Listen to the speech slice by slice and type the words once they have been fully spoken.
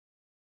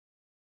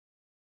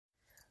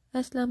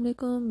Assalamu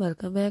alaikum,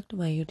 welcome back to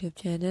my YouTube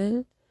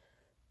channel.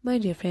 My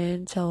dear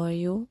friends, how are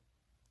you?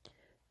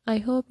 I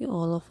hope you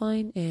all are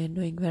fine and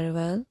doing very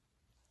well.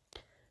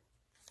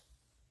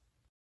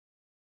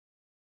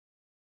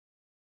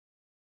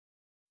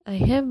 I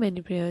have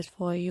many prayers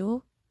for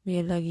you. May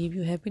Allah give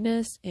you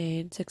happiness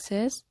and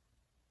success.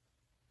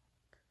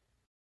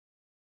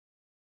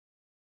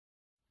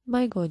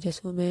 My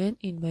gorgeous woman,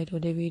 in my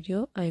today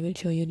video, I will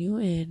show you new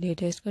and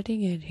latest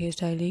cutting and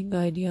hairstyling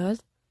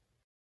ideas.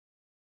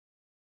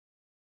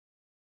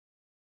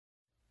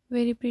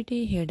 Very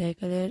pretty hair dye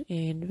color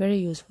and very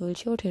useful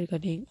short hair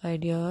cutting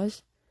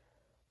ideas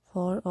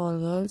for all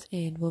girls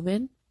and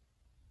women.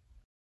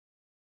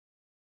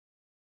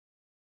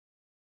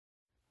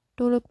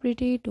 To look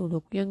pretty, to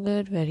look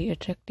younger, very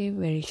attractive,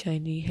 very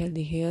shiny,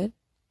 healthy hair.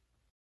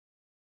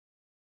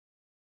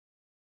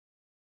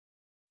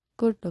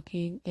 Good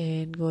looking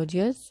and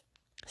gorgeous.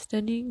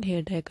 Stunning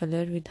hair dye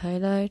color with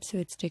highlights,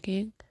 with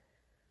sticking.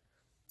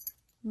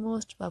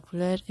 Most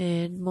popular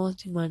and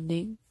most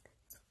demanding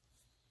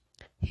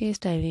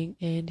hairstyling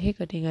and hair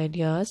cutting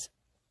ideas.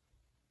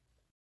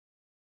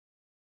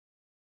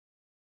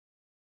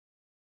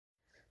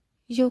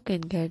 You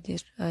can get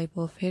this type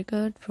of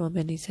haircut from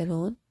any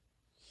salon.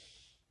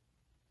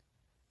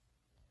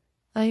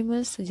 I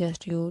must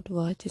suggest you to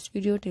watch this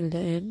video till the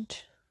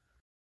end.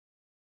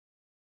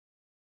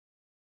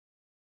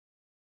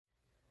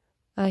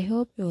 I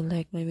hope you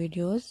like my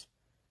videos.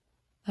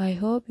 I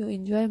hope you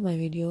enjoy my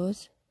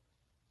videos.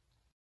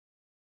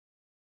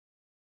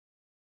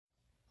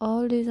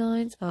 All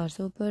designs are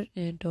super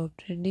and top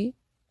trendy.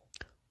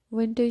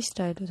 Vintage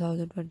style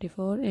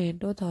 2024 and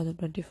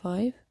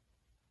 2025.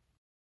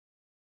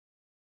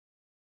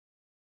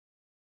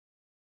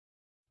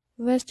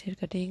 Best hair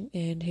cutting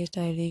and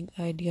hairstyling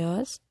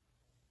ideas.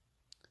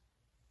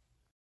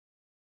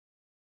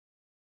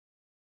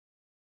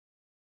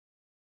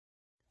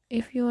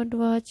 If you want to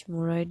watch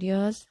more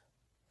ideas,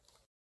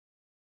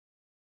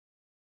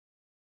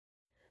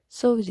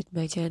 so visit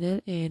my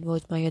channel and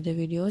watch my other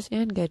videos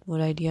and get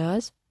more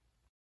ideas.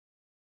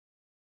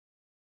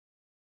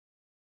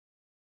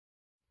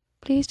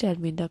 Please tell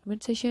me in the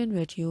comment section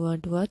what you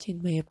want to watch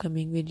in my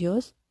upcoming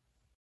videos.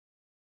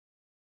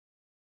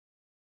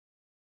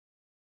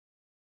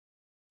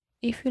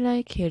 If you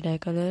like hair dye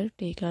color,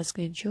 take a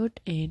screenshot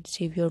and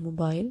save your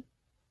mobile.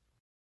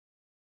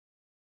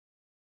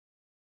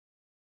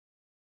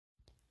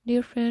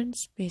 Dear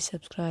friends, please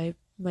subscribe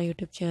my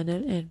YouTube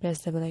channel and press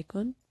the bell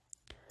icon.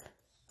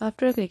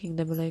 After clicking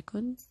the bell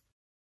icon,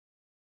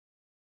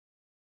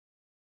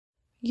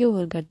 you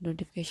will get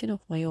notification of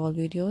my all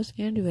videos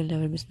and you will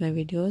never miss my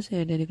videos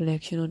and any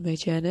collection on my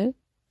channel.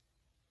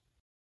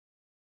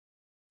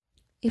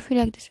 If you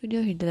like this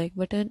video, hit the like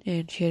button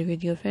and share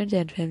with your friends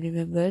and family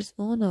members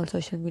on all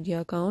social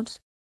media accounts.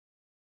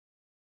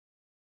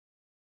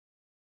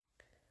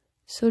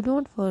 So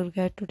don't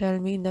forget to tell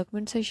me in the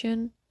comment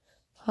section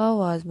how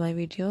was my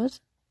videos.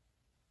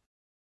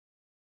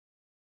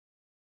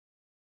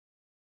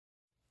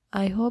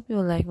 I hope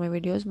you like my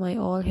videos, my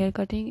all hair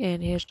cutting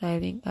and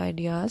hairstyling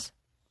ideas.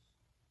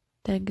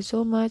 Thank you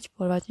so much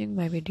for watching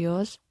my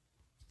videos.